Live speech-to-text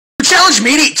challenge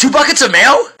me to eat 2 buckets of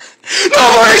mayo?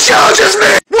 Nobody challenges me!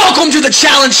 Welcome to the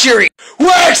challenge series,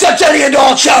 where I accept any and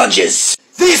all challenges!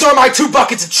 These are my 2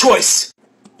 buckets of choice!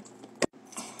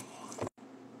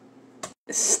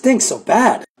 It stinks so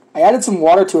bad. I added some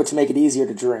water to it to make it easier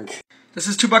to drink. This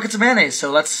is 2 buckets of mayonnaise, so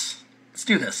let's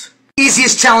do this.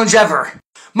 Easiest challenge ever.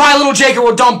 My little Jaker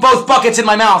will dump both buckets in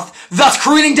my mouth, thus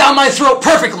careening down my throat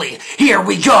perfectly. Here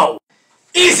we go.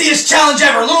 Easiest challenge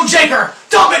ever. Little Jaker,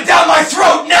 dump it down my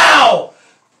throat now!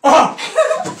 Oh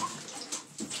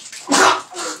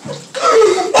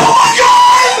my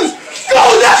god! Go,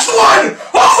 next one!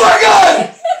 Oh my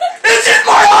god! It's in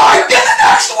my eye! Get the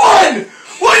next one!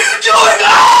 What are you doing?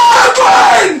 Ah, it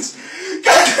burns!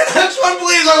 Get the next one,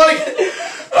 please. I want to get...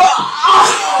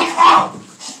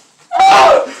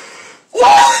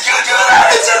 Why did you do that?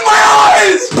 It's in my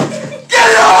eyes! Get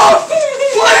it off!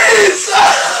 Please!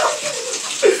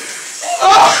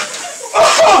 Oh,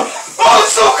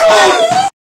 it's so cold!